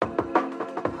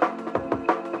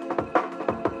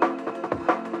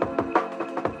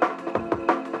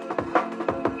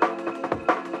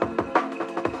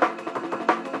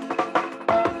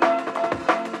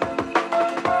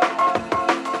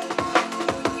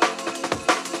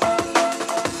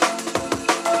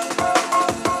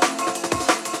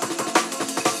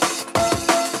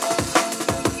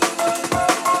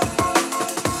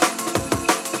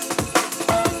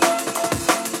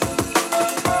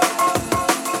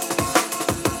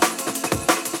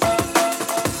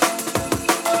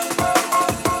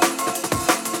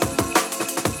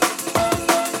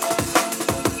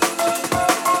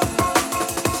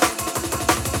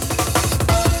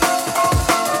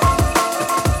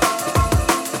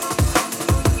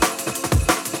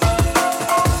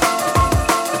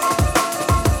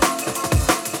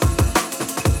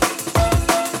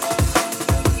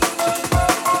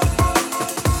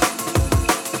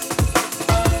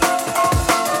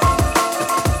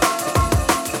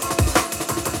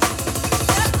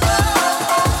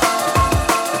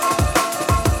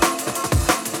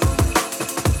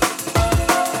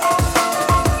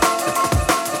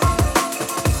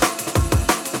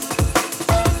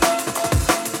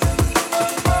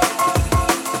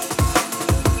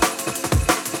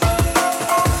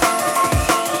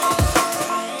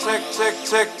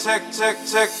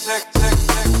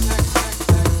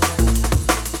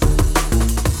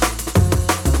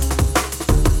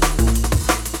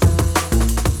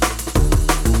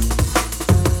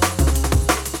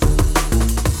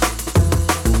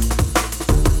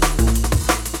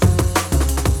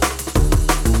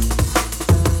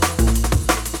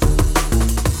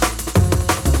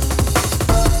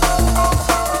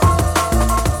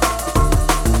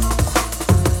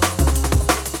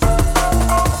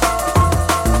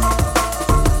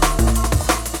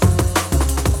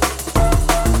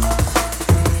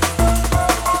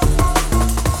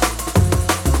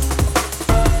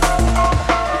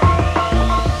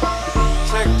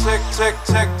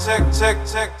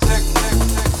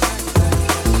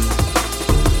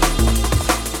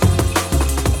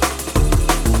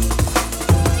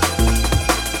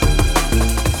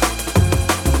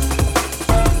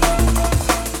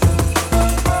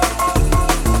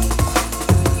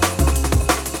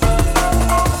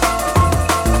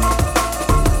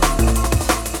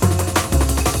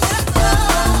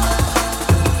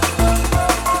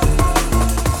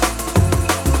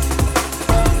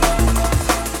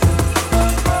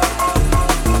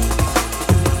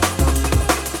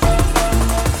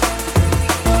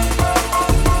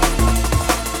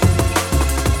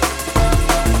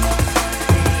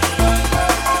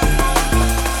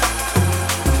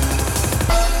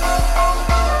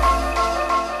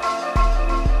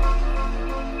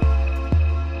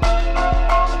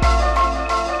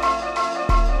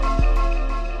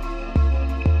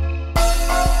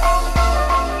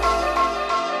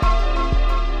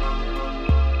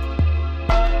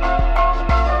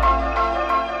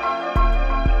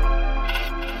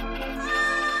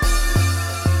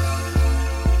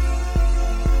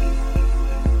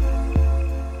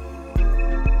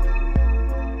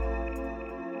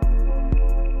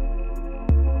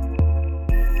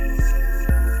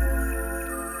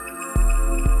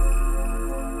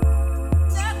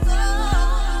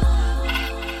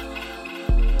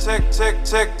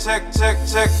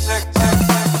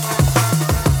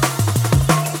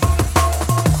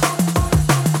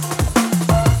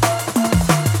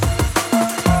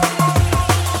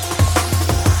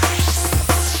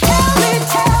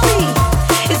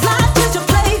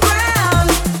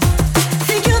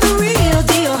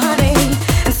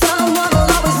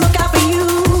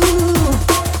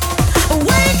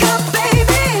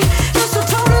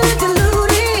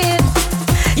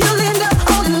You'll end up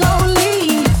holding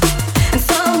lonely, and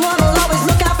someone will always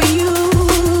look out for you.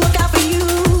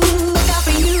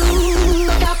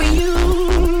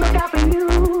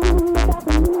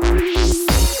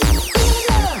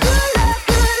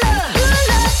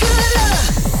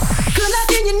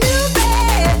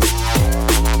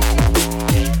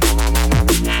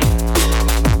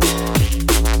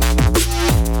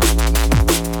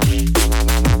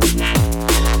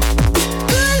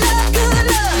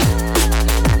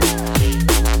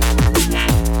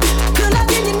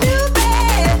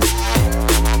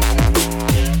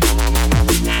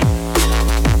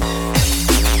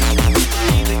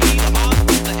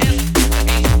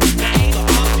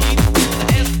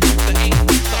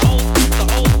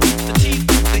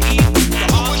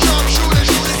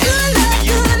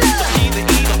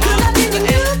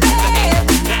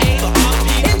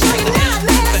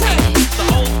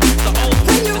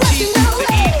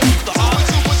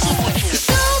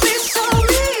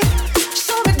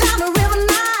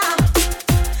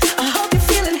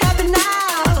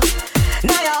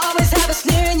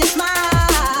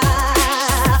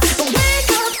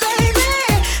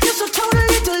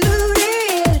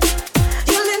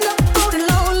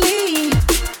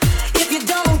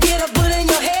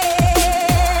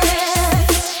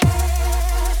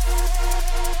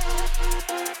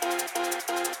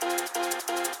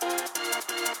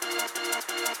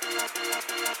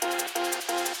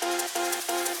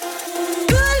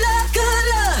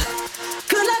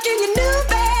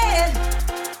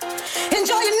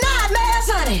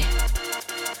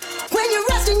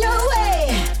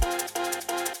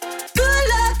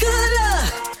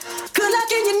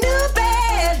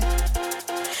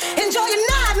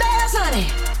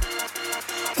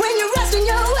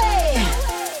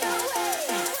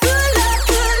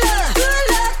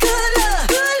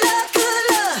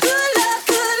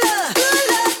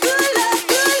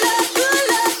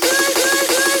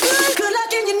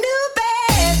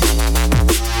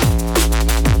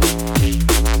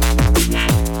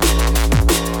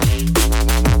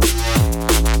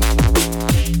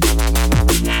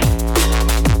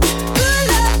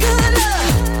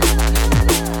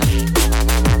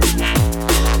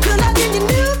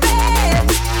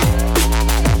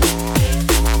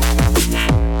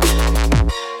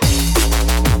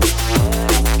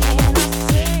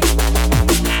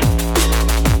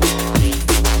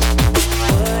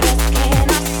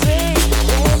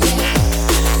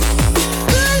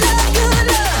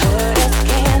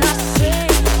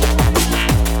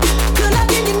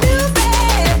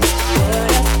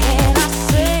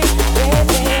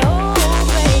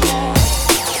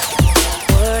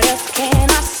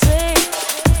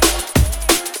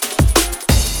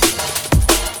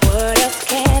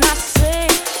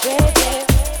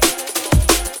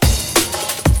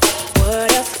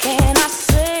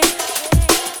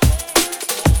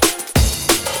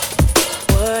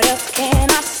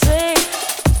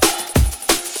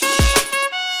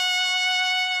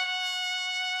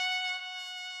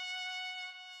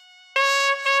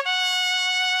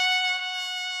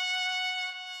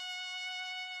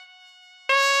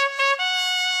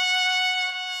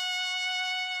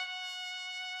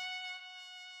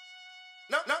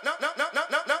 Now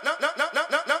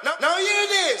hear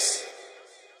this.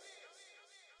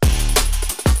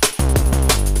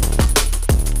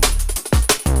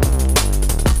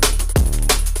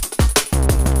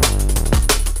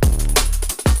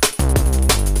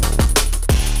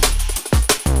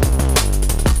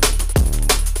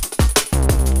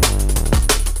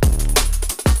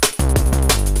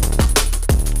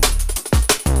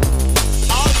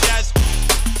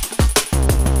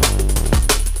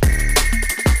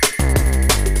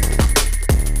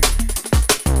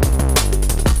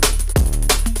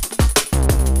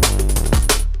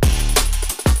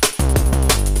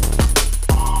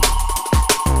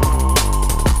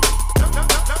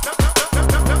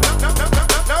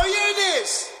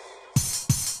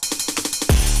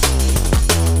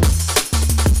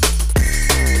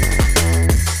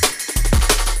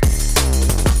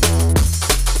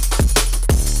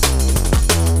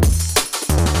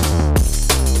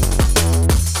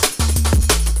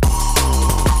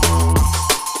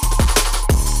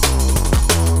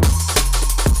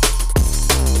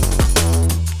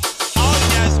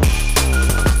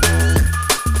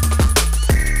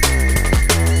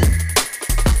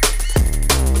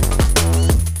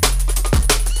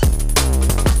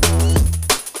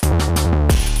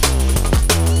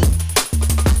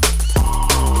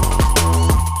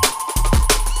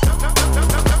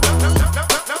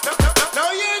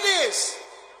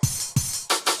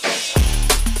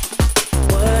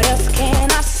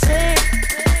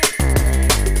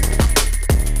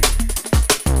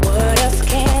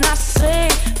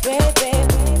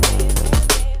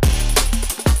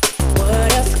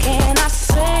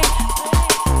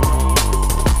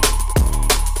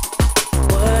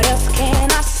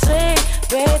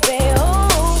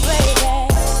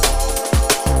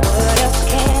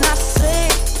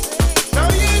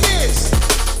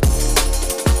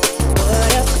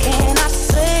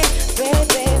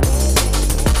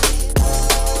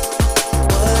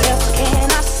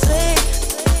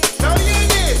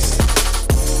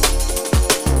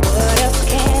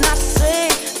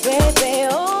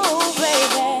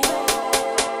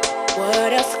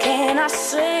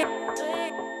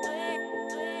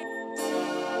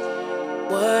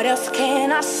 What else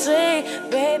can I say,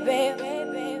 baby?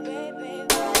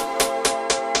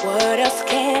 What else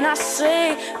can I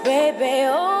say, baby?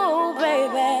 Oh,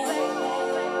 baby.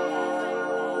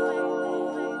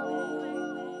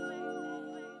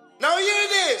 Now hear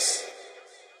this.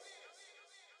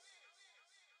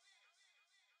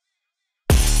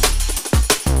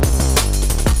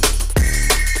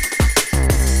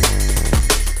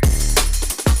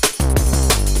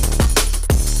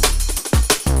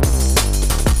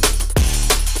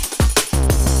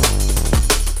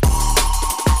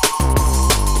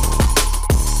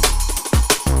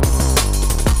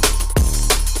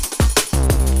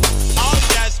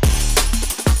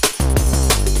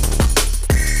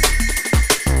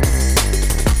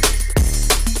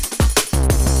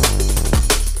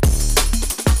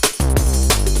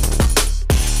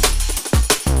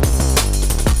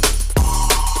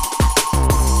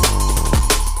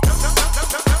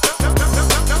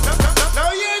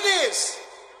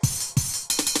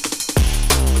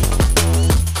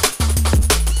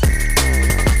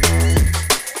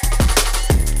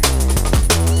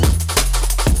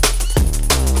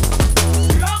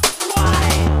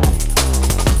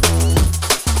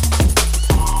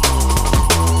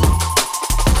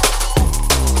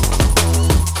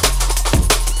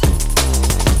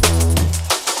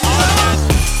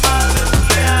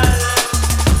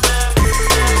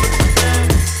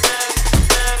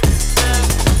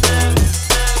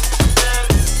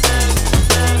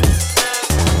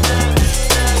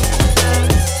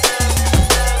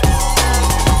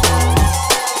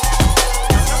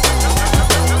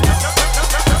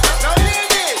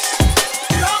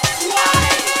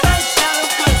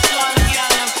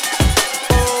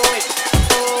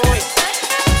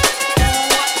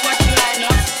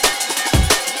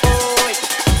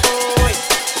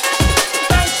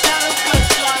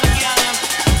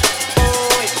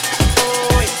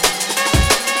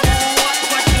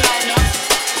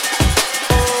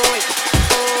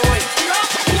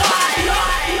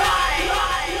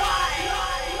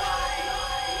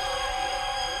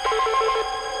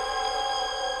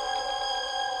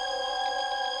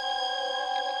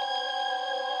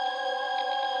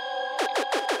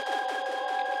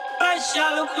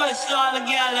 Special request all the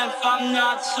girls from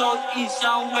north, south, east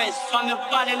and west. From your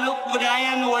body look good,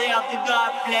 I know you have the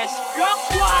God bless. Rock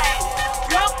wide,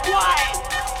 rock wide,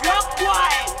 rock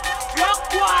wide,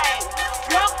 rock wide,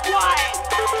 rock wide,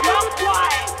 rock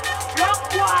wide,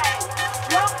 rock wide,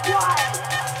 rock wide,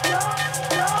 rock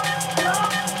wide.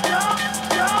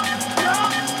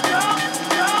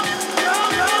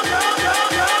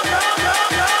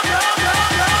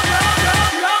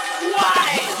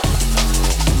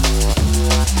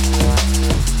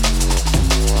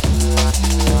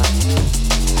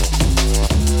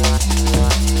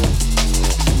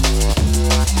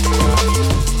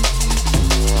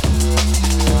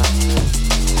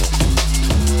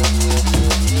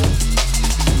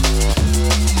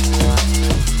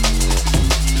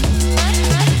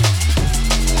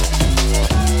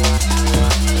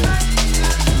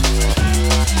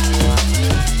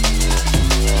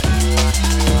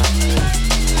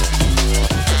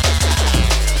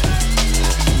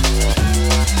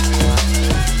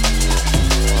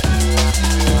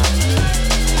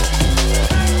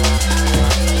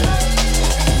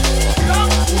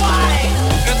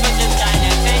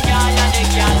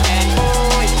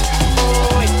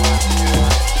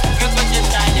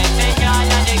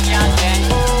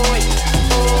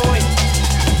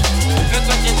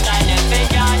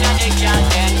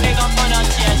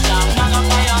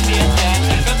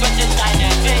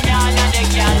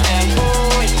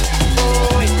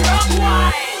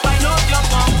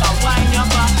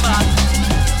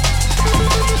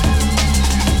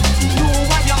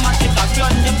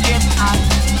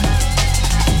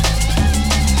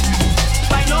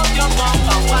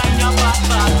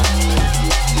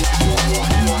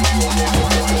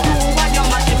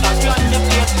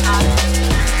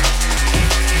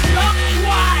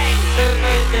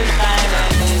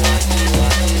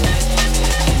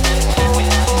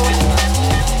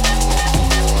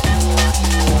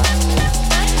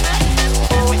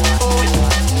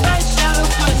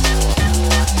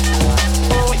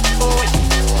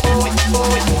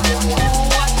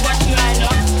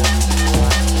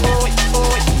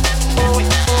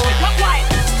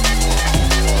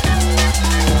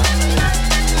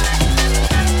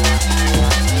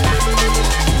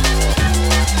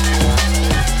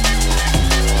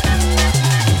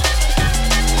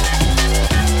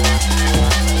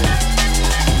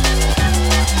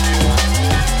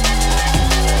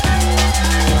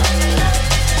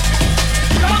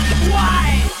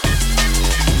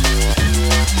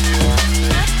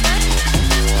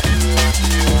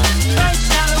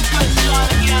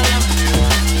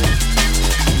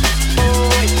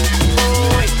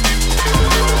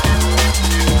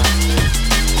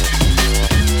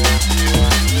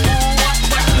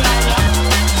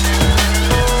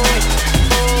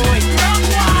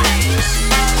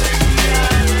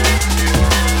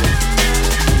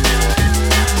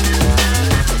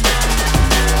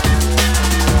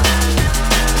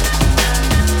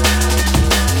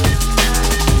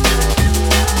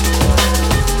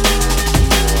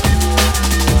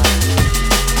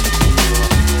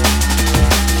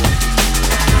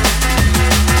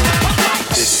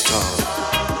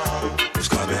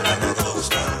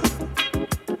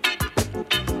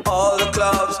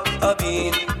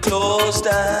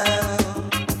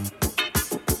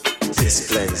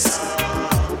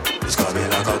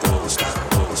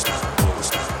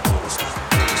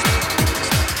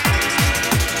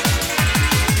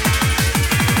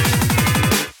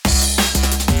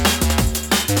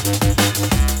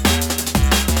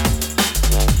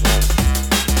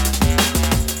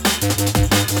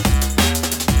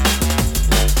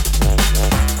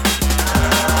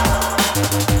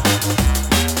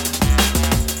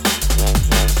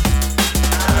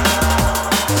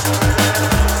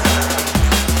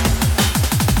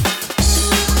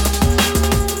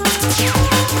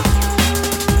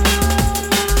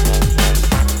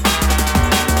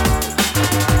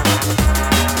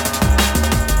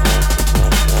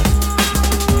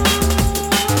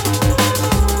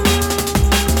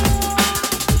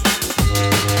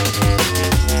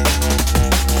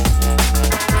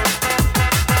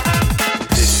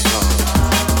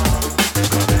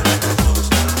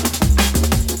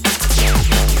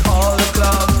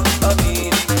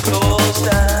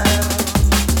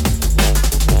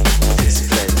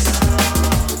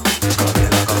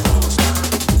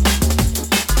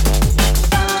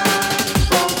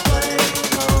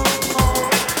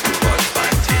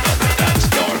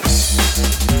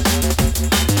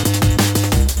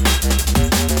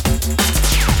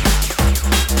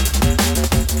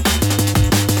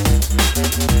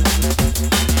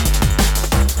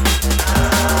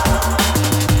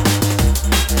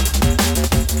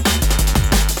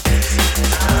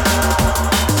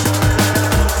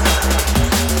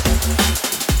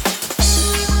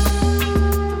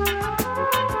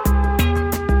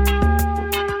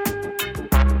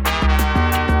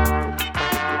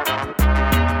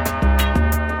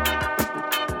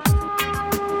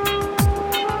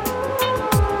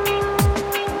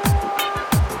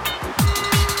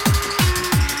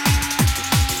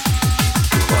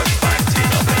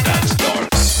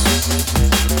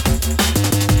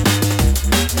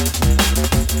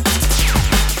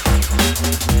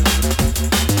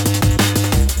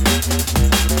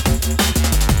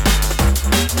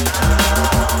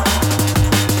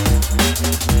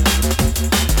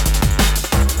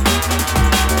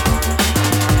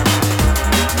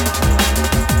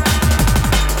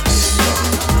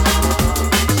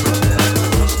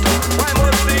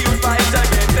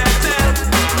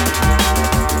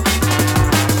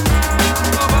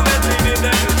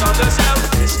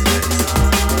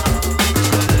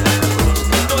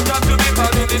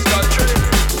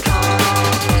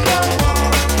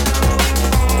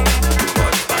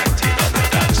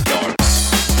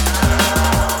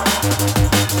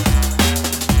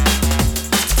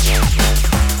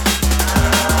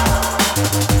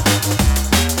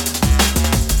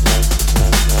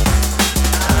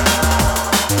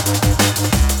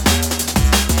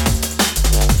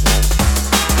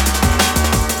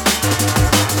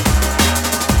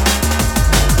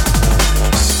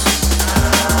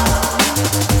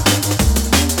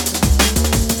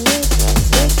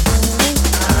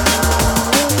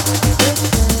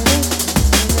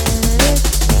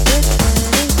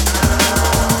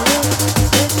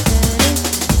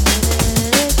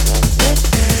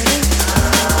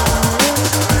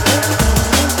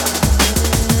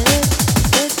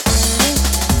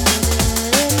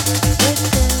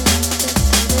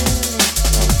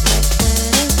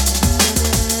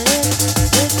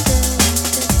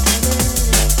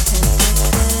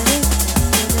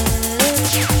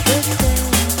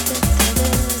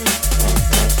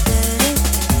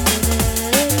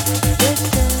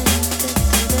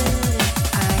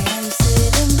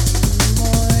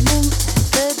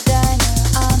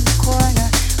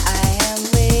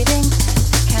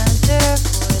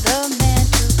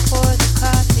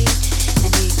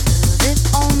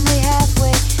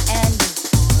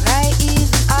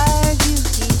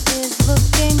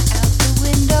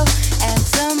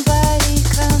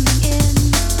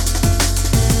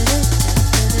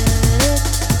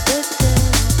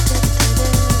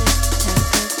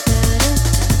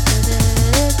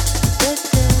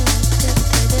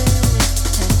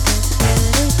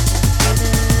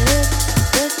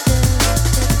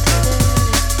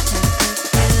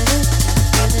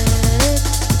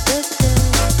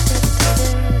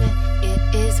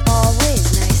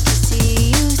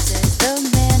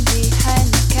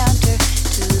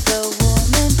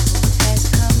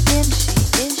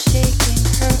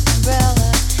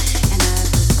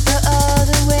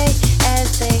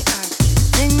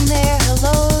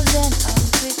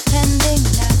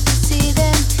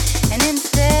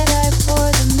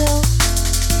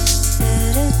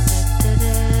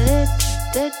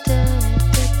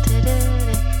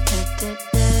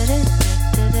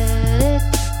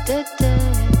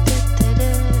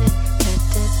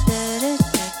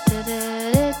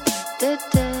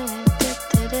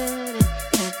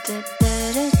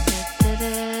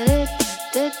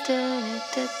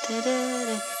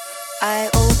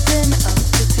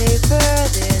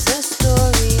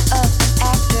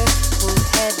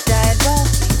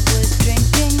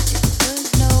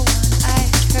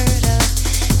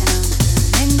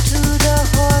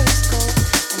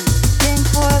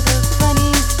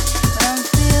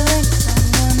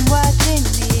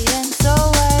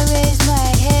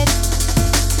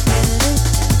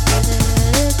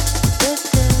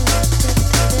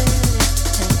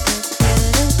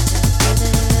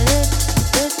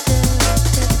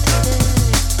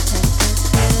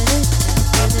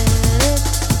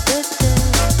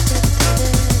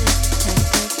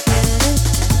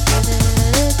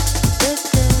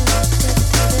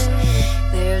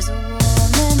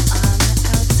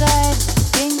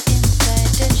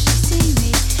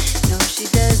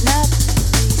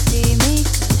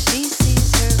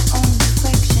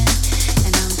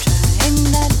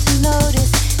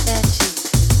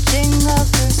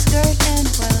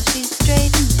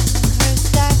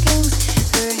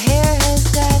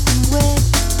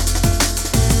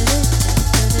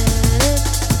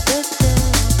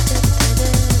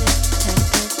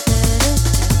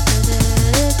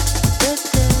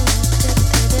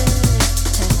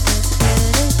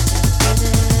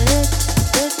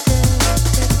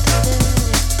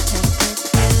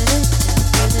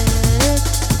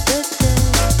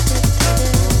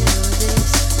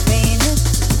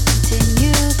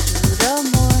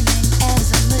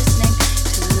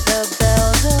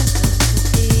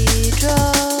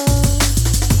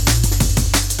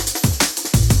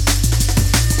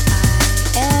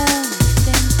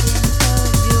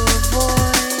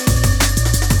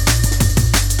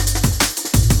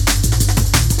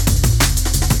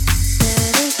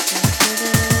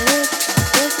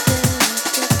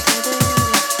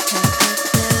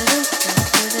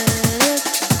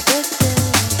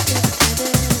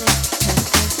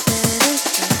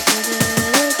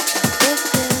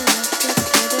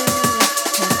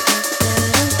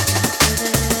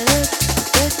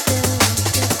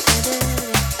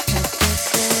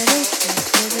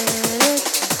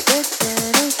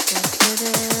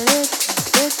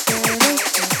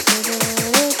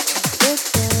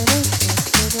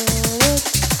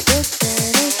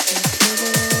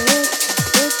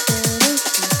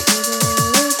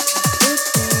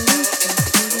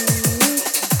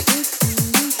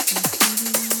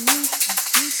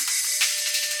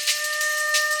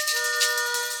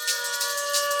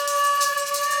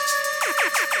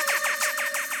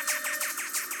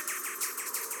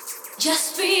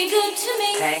 Just be good to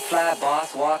me. Tank fly,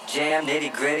 boss walk, jam,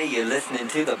 nitty gritty. You're listening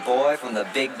to the boy from the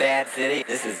big bad city.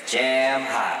 This is Jam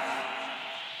Hot.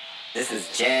 This is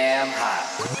Jam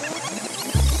Hot.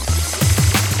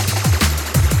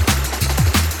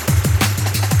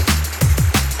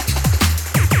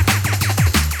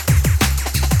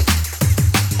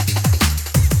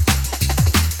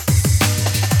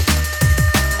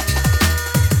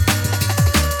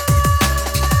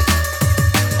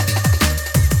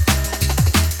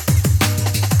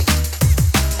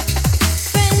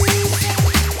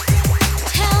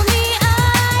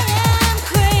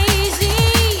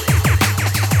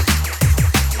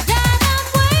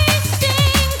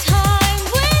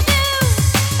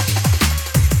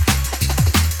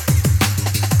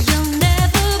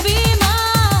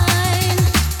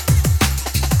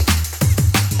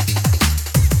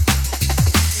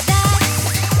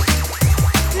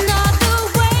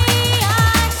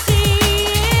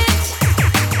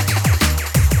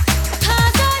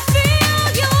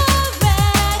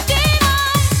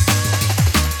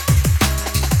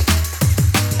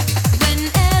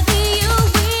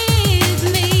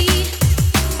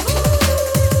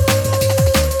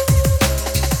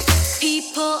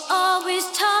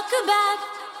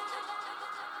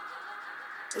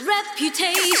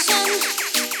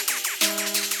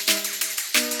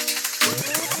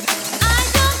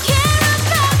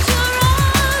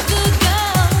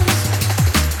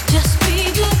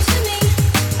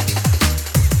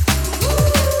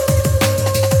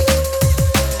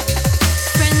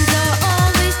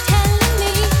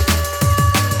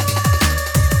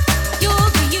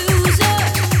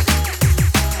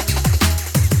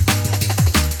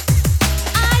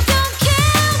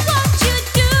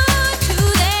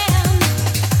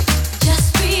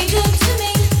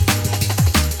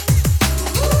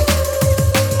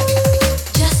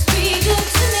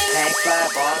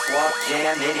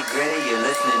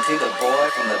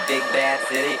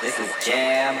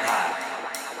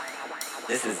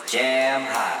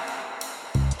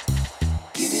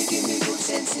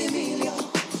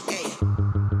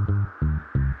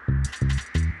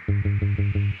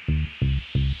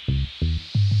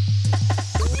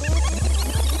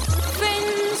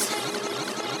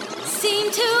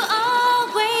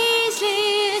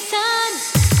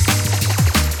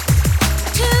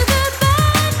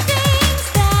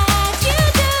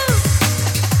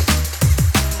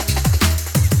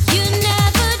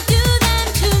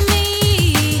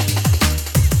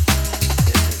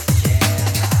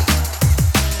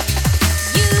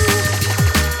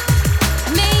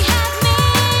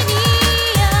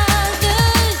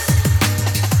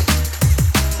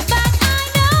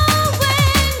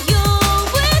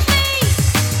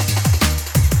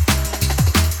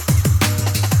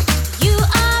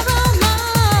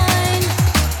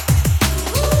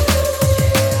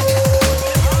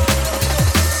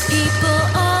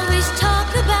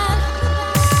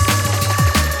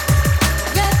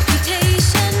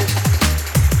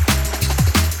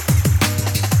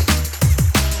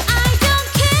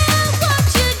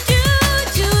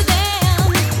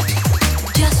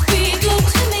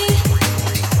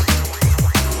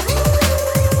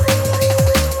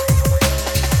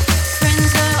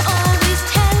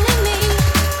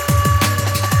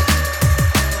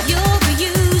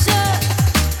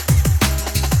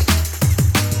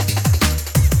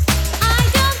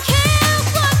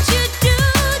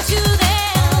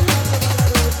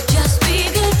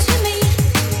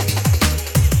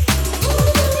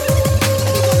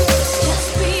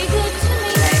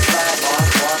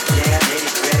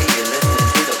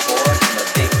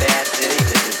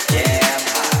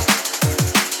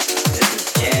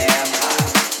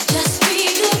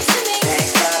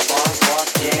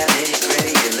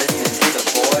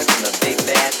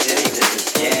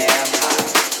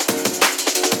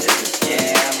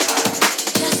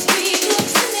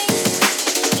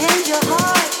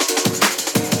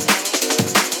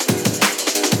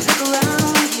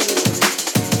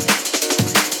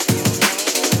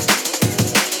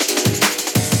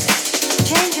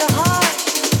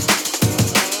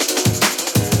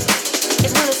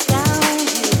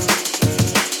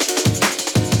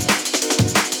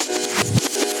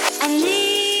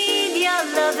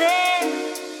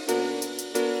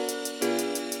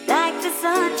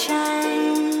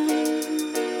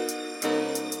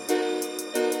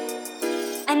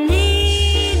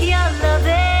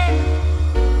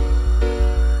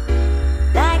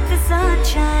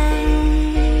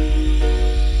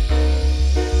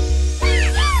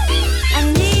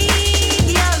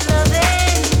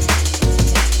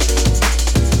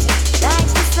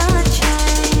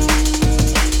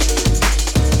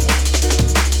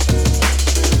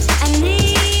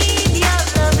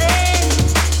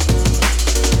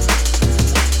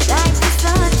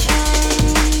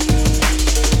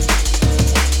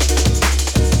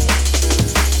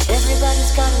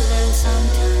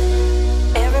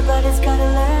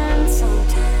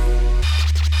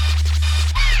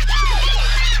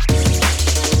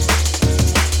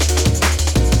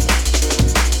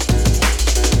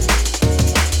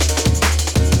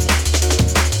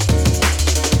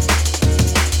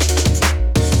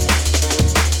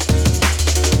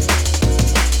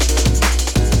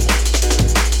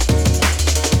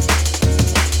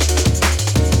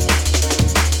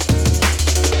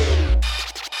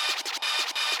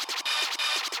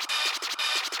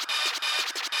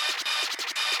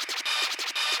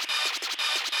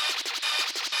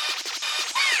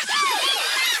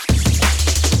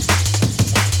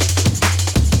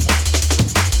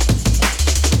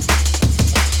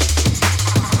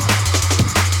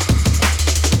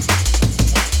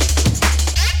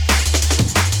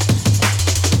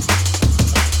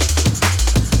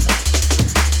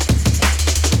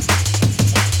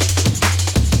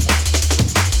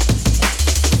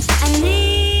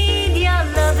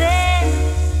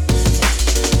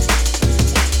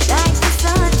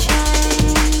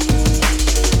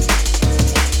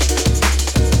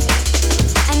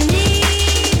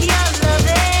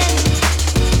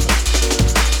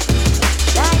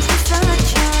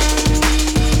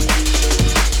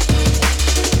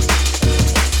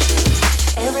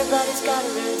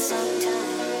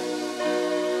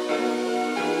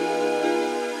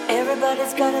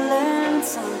 Everybody's gotta learn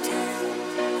sometime.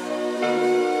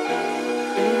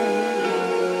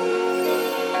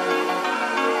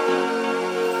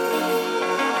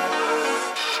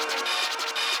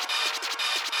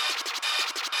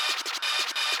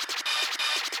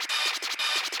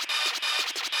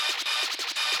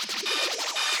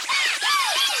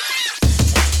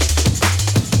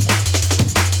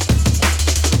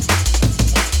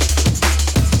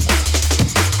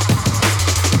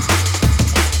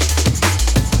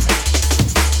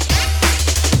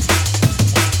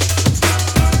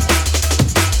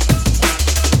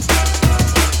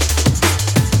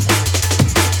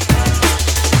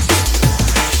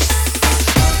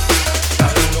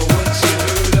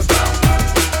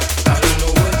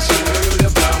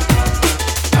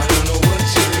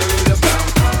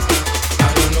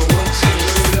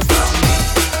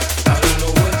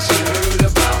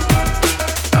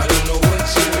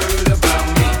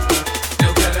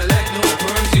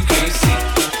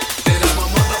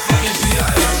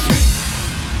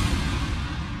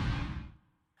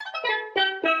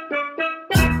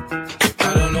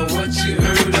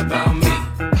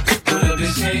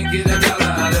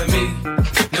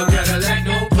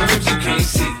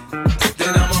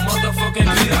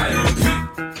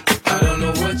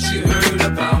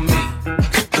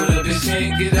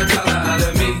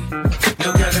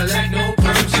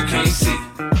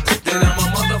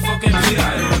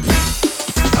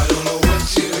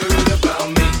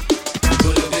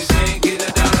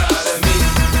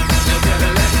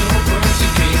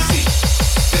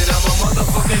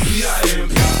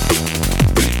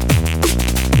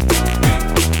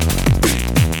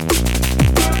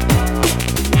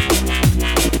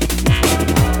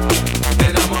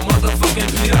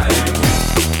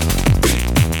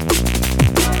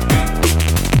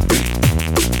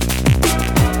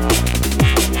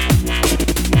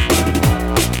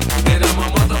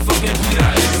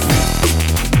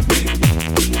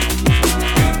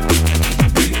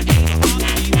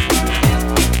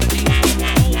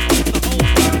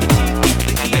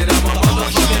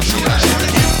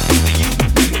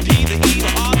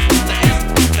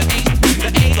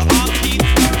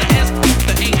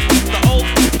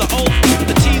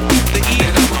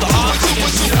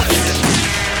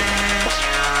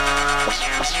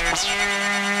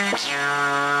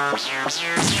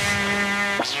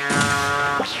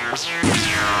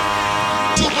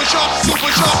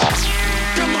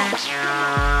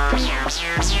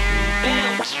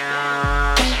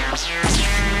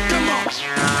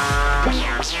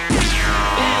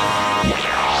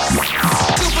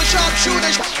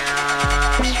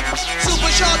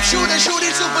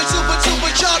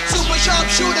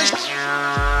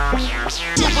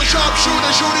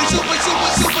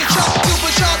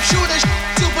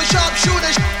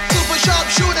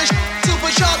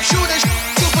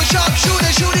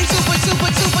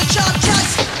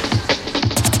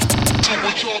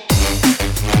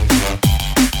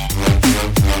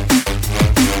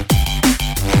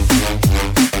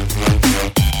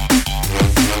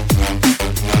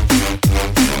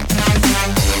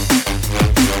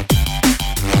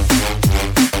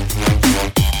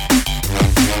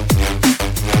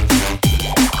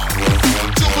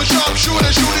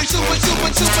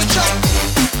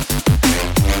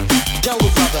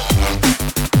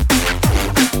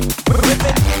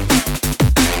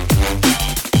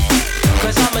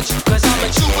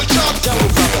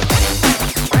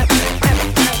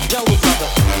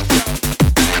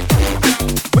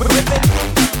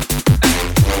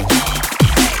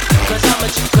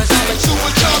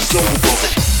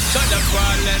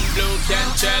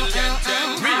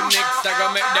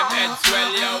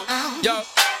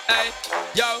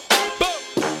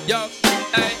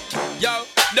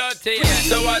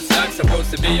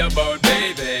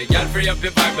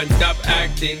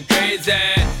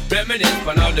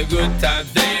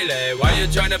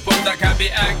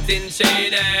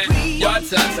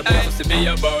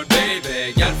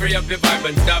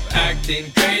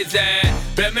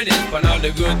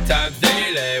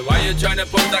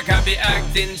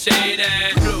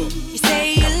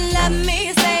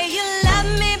 You say you love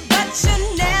me, but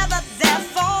you're never there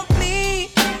for me.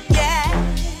 Yeah.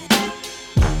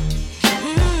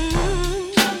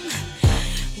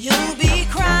 You'll be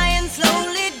crying,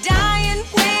 slowly dying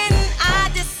when I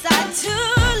decide to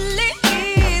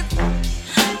leave.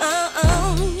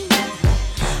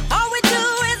 All we do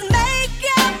is make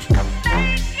up,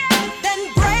 then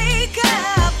break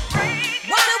up.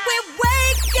 Why don't we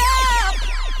wake up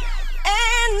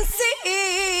and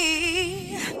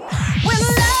see when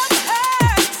love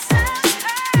hurts?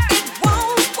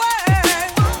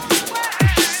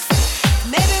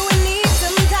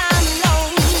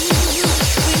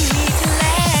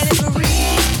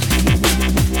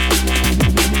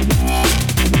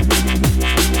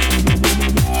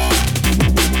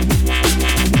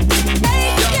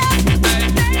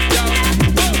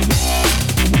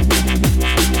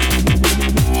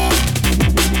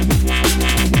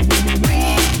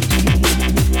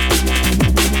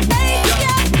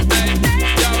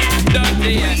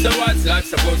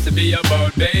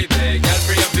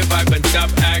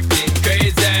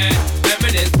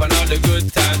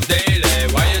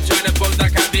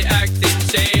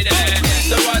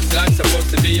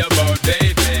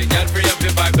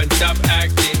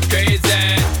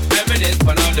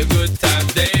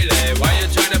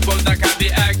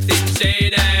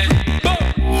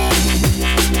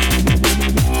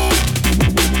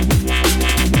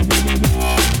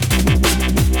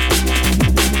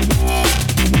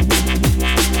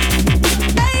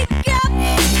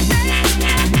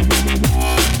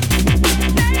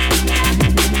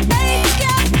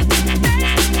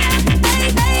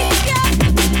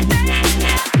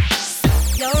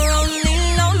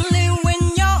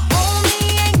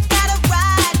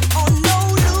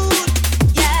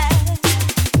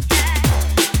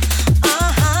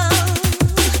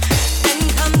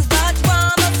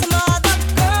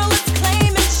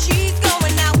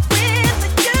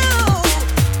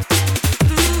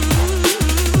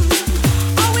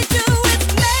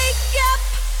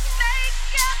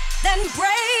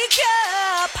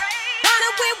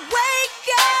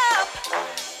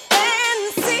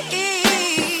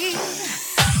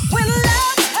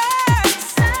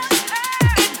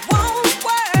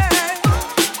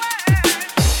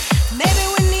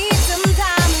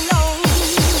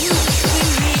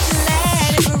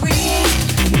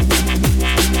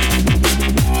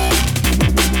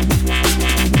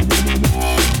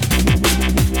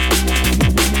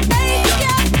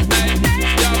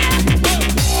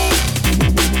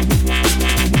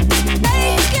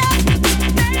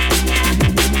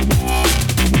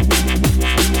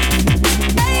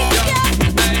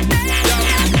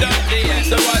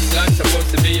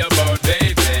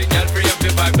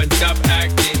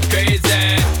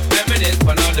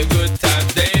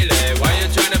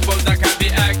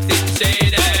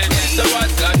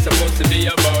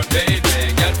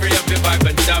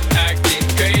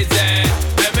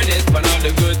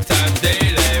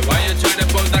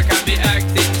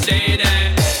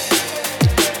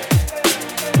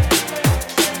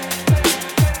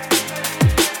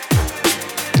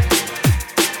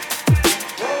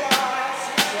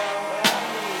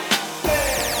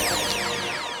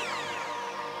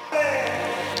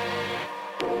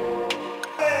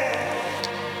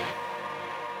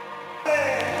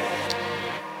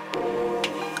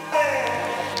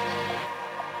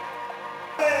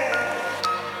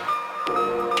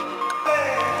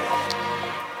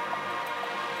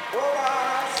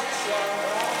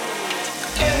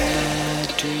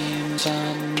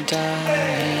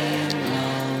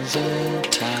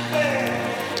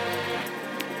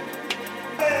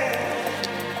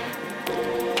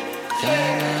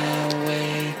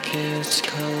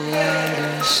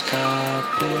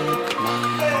 kaleidoscopic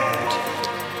mind.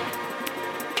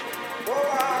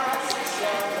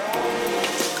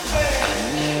 I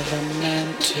never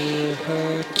meant to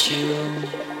hurt you.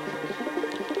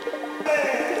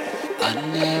 I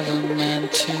never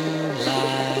meant to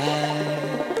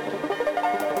lie.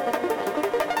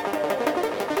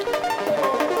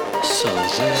 So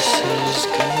this is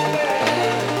goodbye.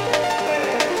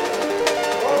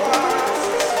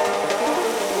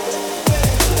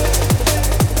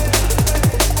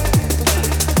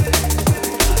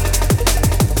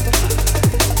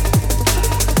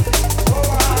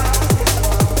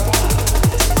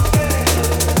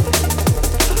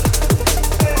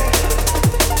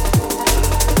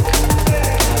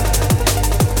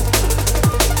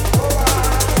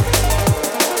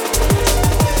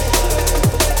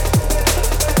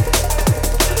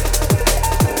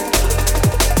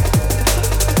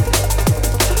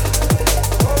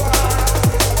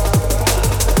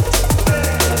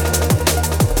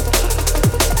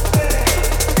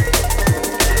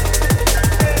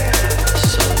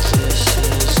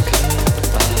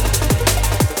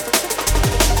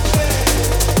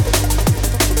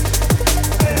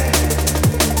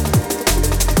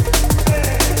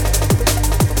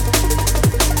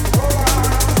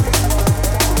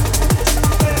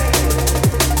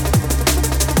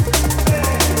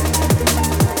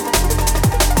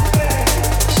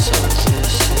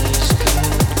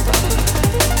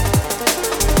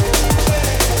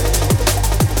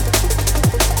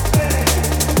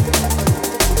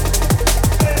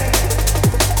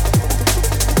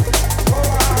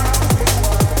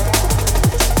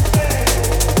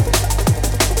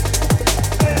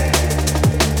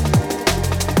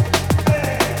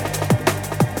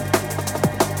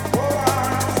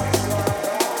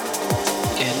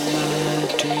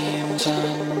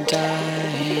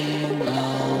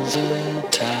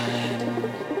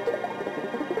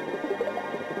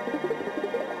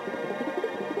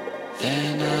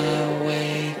 Then I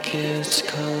wake its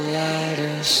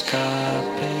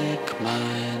kaleidoscopic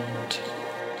mind.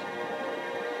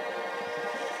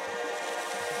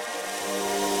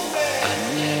 I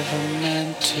never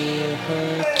meant to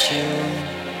hurt you.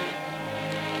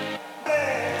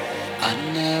 I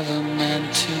never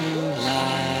meant to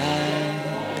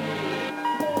lie.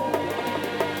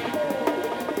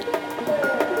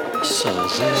 So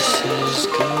this is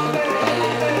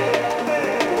goodbye.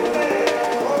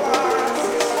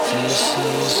 This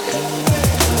is goodbye.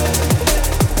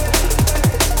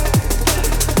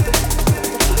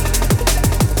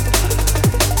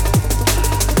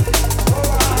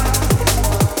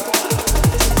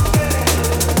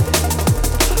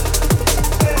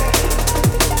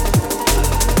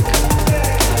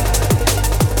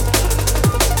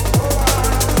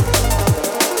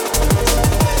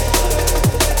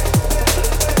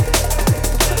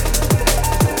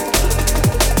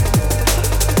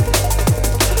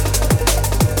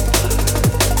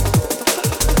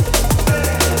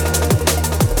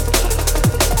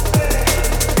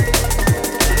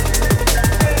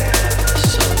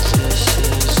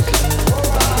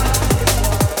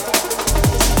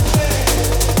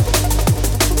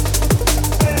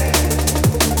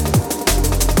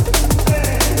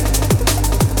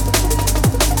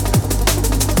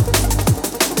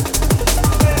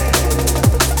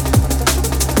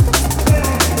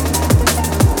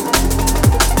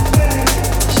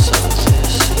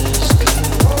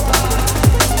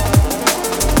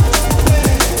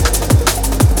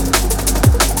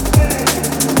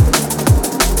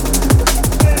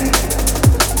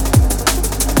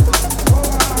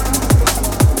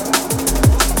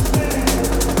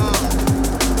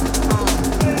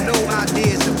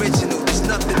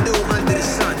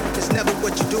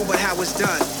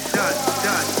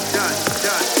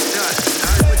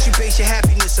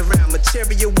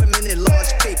 Material women in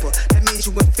large paper. That means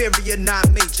you inferior, not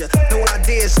major. No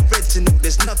idea is original.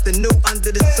 There's nothing new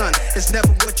under the sun. It's never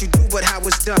what you do, but how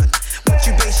it's done. What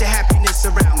you base your happiness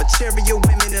around. Material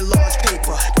women in large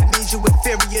paper. That means you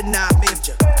inferior, not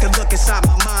major. Can look inside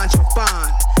my mind, you'll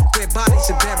find where bodies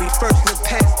are buried. First look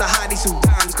past the hotties who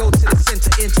dimes. Go to the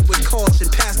center, enter with caution.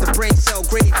 Past the brain cell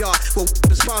graveyard. Well,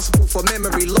 responsible for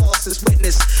memory losses.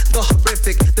 Witness the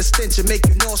horrific, the stench will make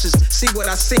you nauseous. See what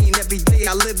I seen every day.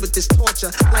 I live with this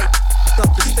torture. Like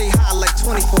up to stay high like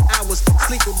 24 hours.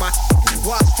 Sleep with my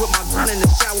watch with my gun in the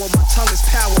shower. My tongue is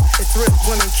power. It thrills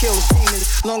women, kills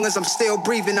demons. Long as I'm still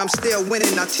breathing, I'm still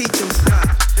winning. I teach them.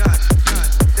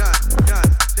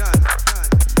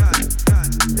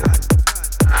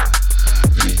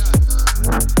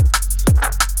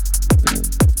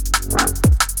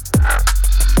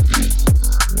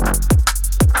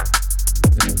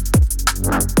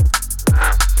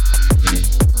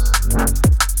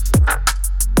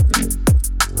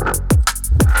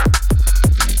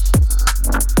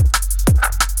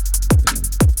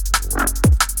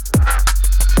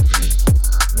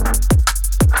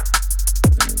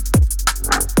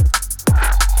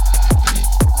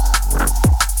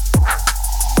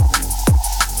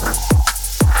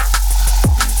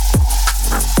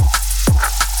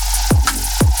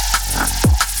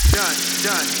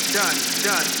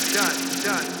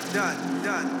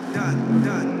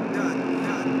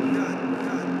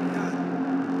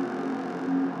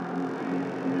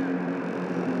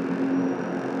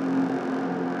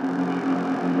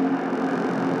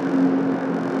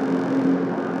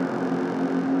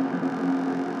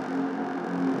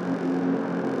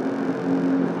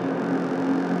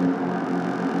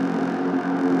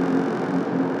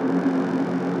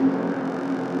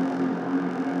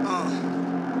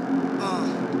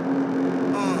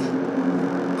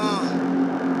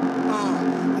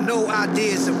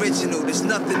 Ideas original, there's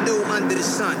nothing new under the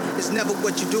sun. It's never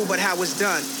what you do, but how it's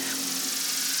done.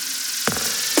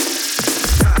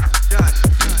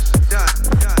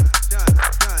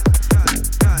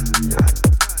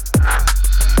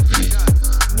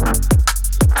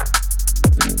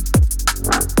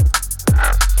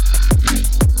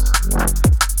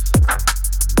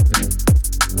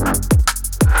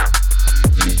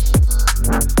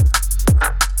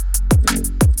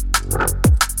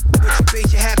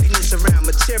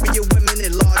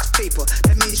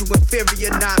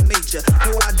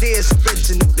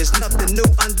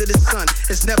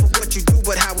 It's never what you do,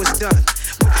 but how it's done.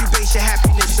 What you base your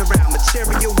happiness around.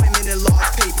 Material women and large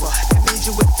paper. That means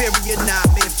you inferior, not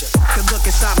major. Can look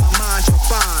inside my mind, you'll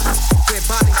find where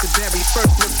bodies are buried.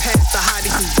 First look past the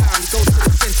hiding and down. Go to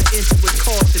the center, enter with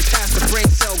caution. Past the brain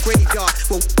cell graveyard.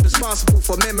 Well, responsible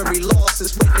for memory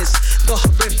losses. Witness the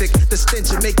horrific, the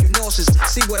stench and make you nauseous.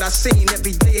 See what I seen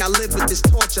every day. I live with this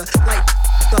torture. Like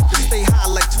up to stay high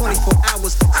like 24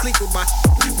 hours. Sleep with my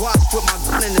watch with my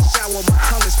gun in the shower. My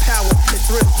tongue is power. It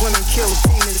thrills women, kills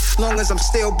demons. Long as I'm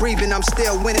still breathing, I'm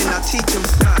still winning. I teach them.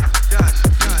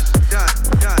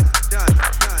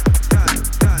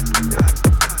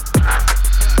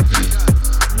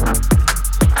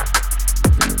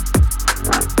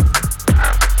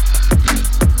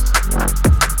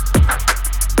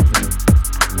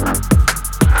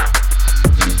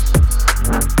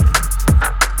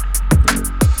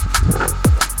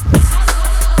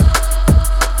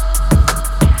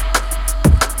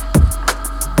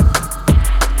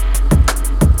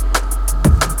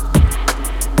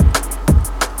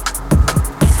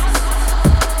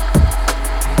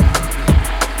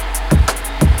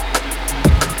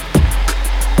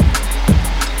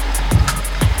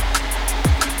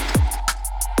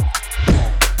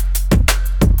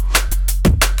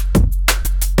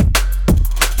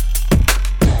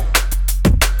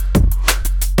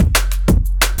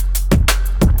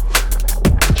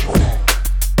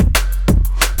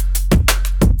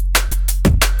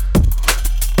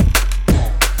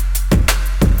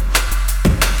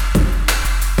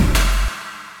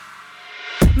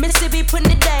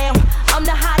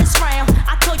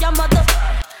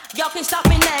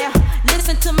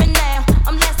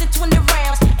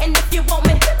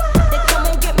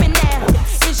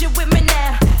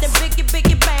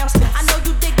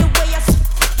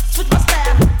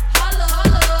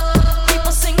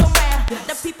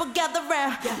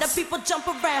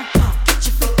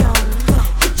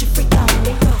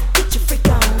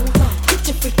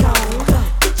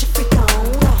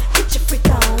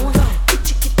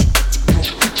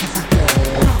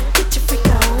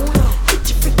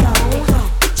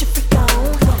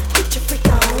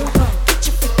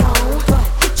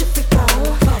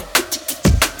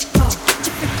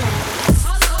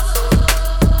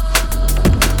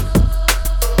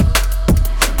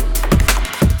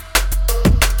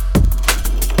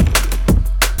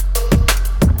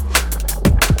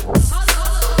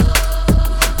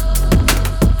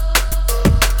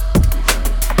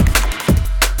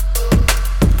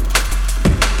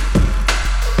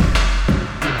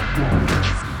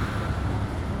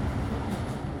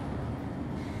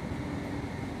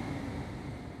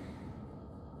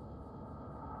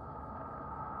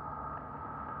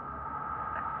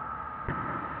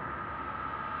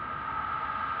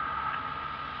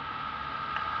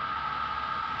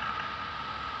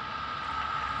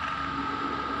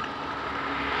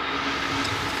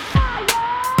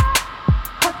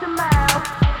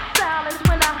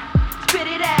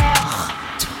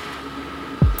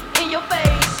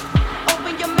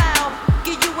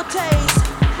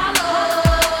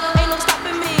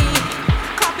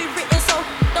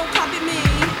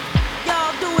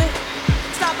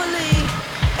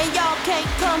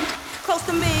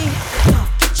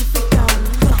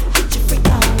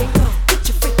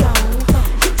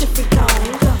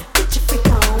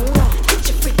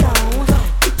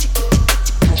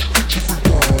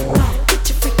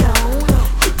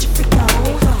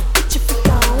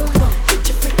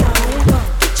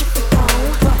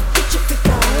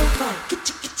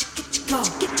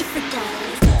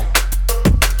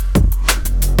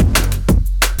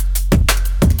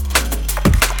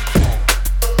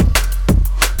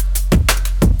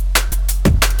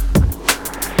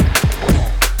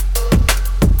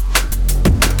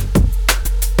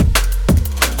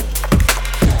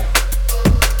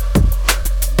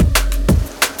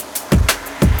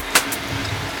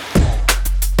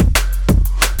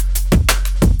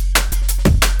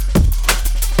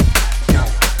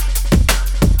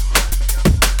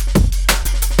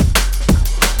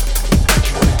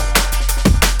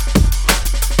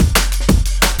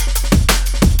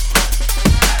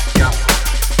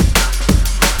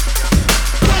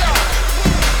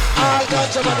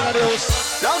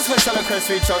 request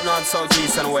reach out north, south,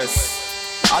 east and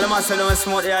west. All the man say don't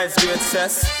smoke the ice great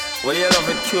cess. Will you love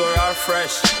it pure or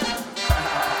fresh?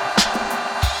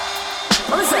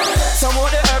 Some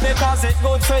of the herb because it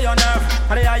good for your nerve.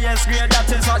 And the highest grade that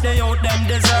is what the youth them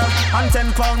deserve. And 10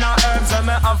 pound of herbs when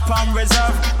me have palm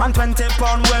reserve. And 20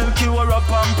 pound well cure up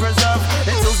and preserve.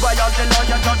 It's used by all the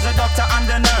lawyer, judge, the doctor and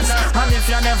the nurse. And if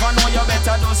you never know, you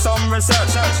better do some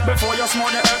research. Before you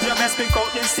smoke the herbs, you best pick out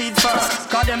the seed first.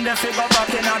 Cause them they figure back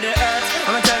in the earth.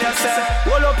 I'ma tell you say,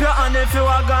 hold up your hand if you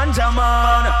a ganja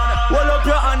man. Hold up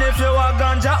your hand if you a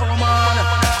ganja woman.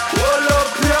 Hold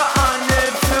up your hand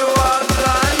if you a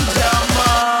ganja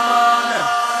man.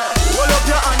 Hold up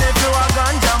your hand if you a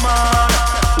ganja man.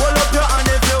 Hold up your hand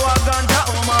if you a ganja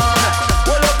woman.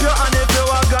 Hold up your hand if you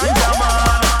a ganja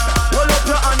man. Hold up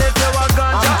your hand if you a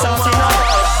ganja woman.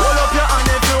 Hold up your hand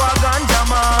if you a ganja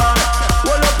man.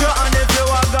 Hold up your hand if you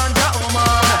a ganja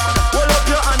woman. Hold up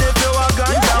your hand if you a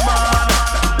ganja man.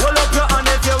 Hold up your hand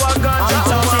if you a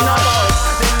ganja woman.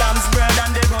 The lamb's bread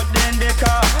and the good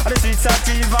indica, the sweet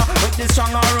sativa with the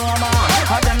strong aroma.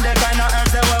 And them the kind of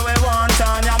herbs the way we want.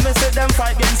 And yeah, me see them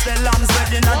fight against the lambs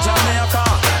bread in a Jamaica.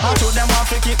 And to them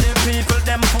want to keep the people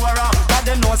them poorer. But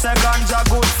them know say ganja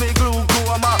good for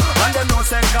glaucoma. And them know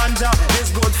say ganja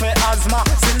is good for asthma.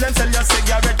 Still them sell your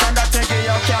cigarette and that take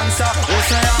your cancer.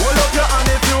 Hold up your hand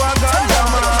if you a ganja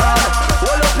man.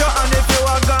 Hold up your hand if you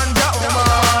a ganja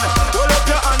woman. Hold up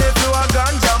your hand if you a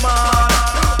ganja man.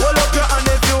 Hold up your hand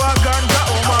if you a ganja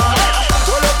woman.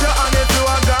 Hold up your hand if you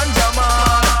a ganja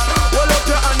man. Hold up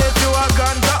your hand if you a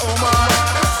ganja woman.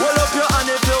 Hold up your hand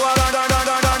if you a ganja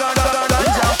man.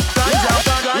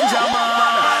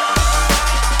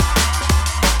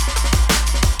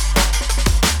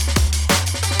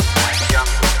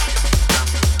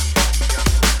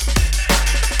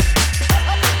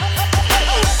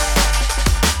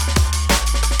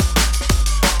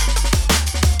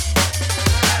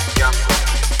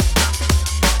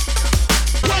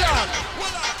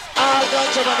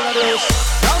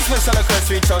 Now special request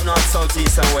reach out north, south,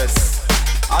 east and west.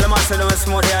 All the man say don't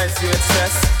smoke the ice great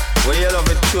cess. Will you love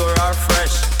it pure or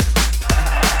fresh?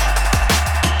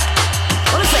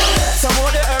 Some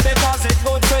of the herb because it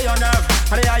good for your nerve.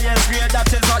 And the highest grade that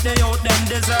is what the youth them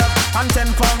deserve. And 10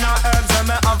 pound of herbs when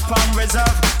me have palm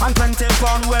reserve. And 20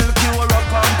 pound well cure up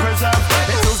and preserve.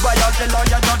 It's used by all the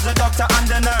lawyer, judge, the doctor and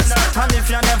the nurse. And if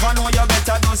you never know, you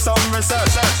better do some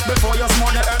research. Before you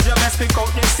smoke the herbs, you best pick out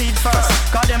the seed first.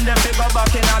 Cause them they figure back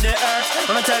in the earth.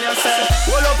 I'ma tell you say,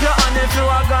 hold up your hand if you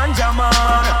a ganja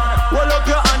man. Hold up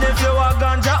your hand if you a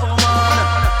ganja woman.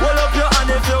 Hold up your hand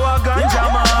if you a ganja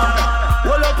man.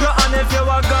 Hold up your hand if you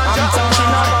a ganja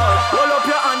woman. Hold up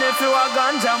your hand if you a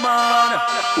ganja man.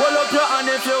 Hold up your hand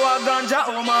if you a ganja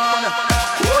woman.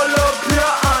 Hold up your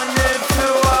hand if you a ganja man.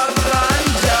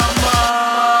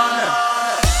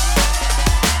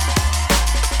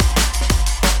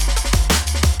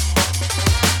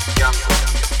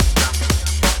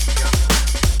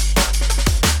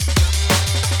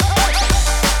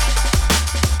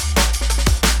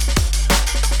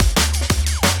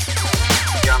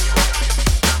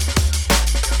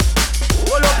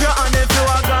 Hold up your hand if you a ganja man. Hold up your hand if you a ganja man. Hold up your hand if you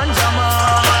a ganja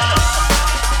man.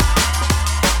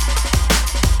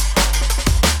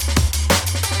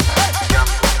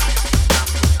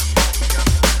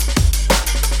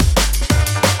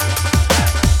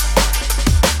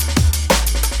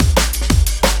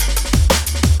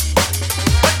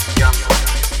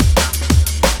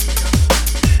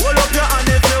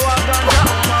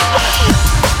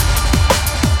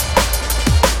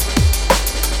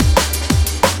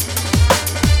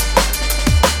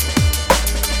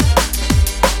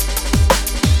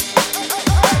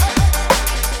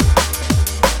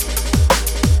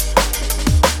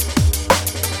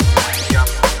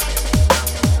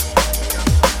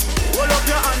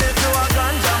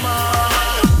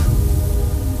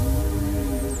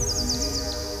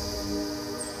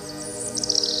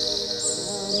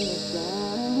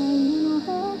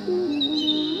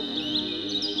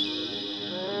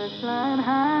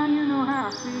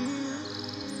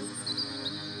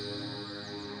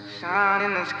 Sun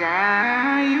in the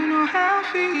sky, you know how I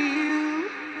feel.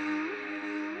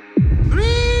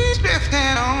 Breeze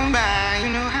drifting on by, you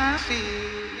know how I feel.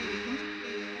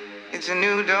 It's a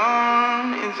new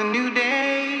dawn, it's a new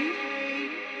day.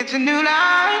 It's a new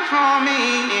life for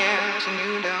me, yeah. It's a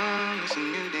new dawn, it's a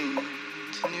new day.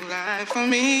 It's a new life for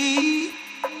me.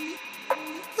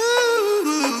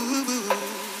 Ooh,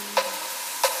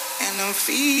 and I'm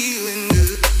feeling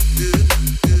good. Good.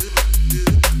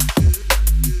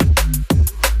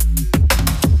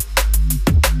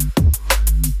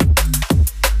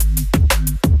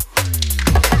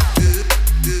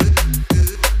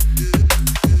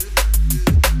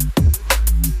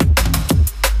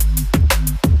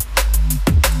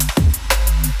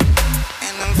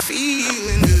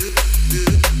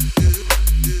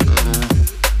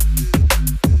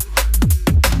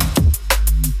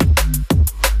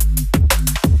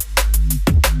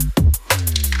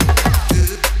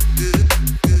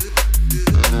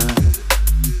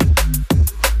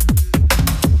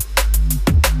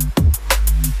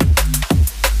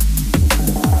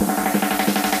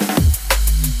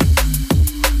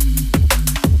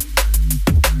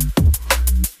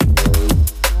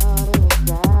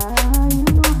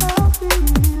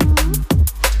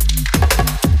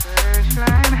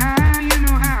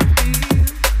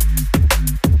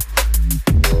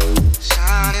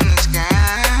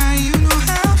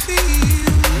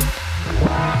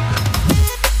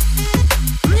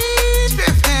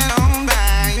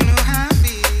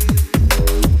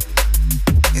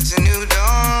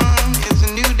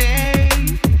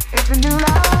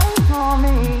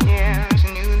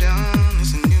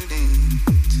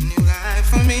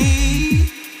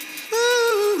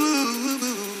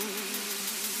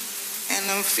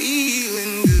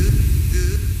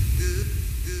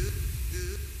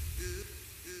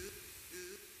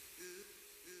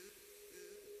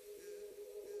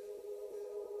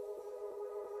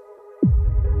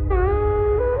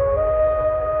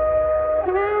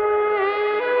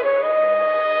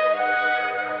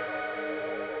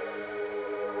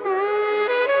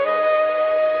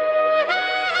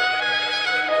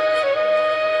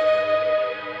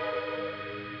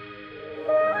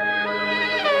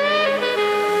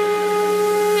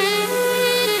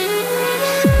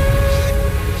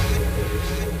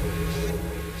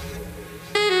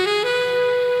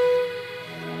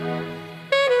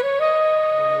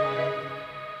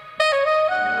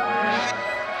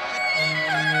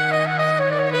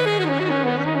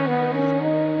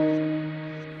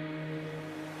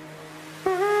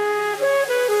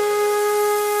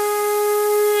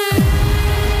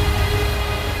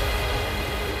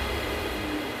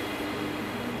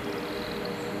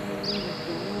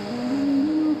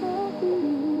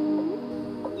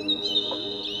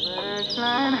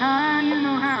 Flying high, you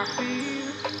know how I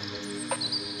feel.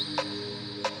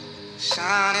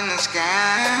 Sun in the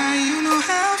sky, you know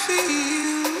how I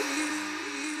feel.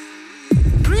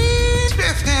 Breeze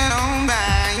drifting on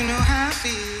by, you know how I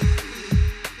feel.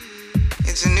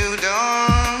 It's a new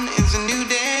dawn, it's a new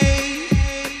day.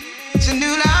 It's a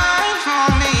new life for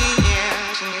me,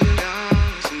 yeah. It's a new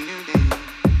dawn, it's a new day.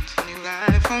 It's a new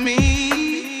life for me.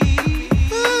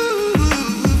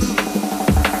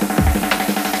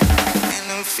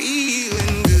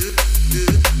 Feeling good,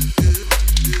 good, good,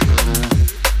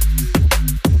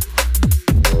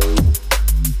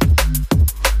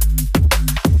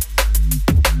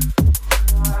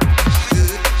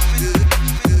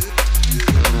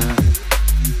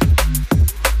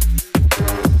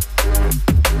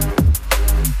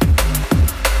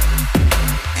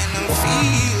 and I'm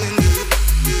feeling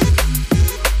good.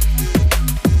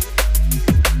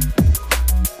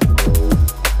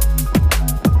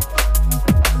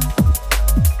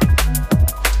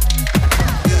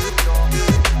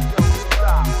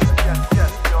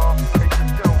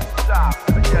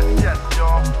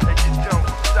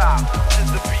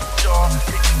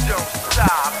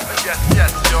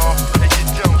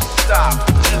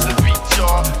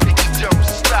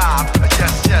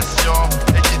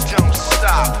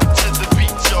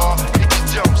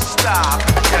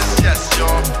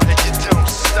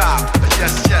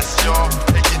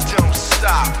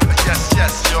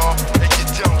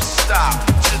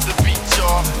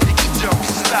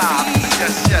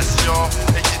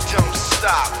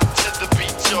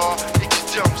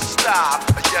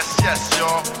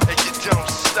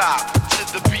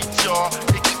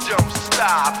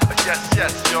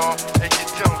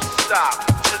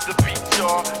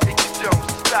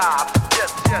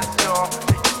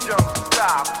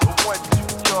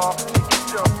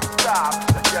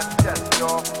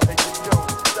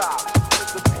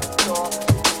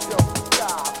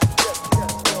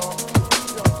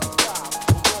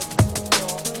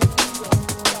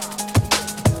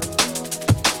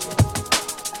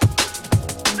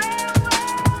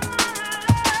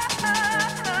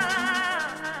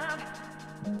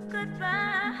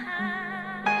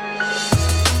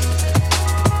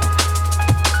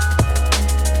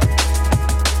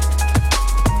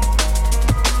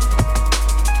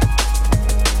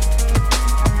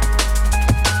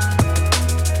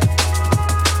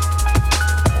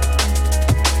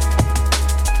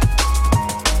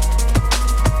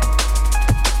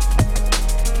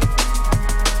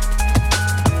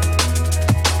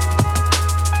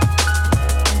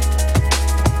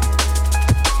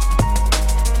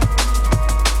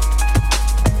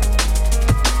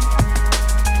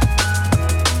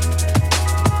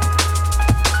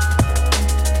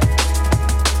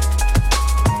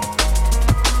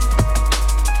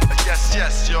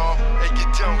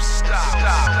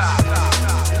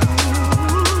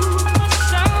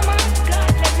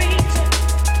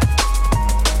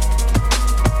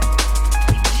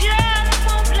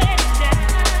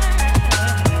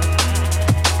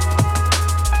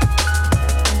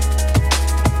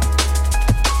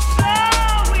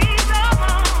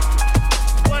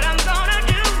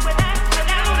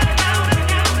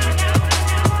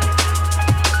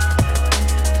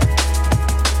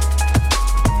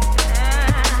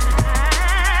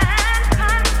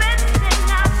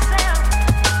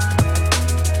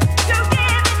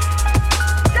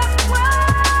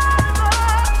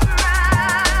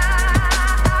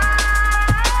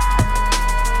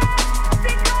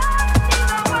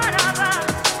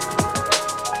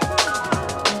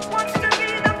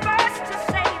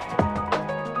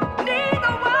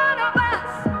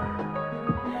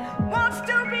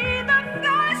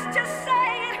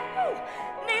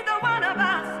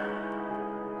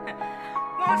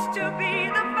 Wants to be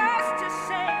the first to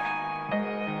say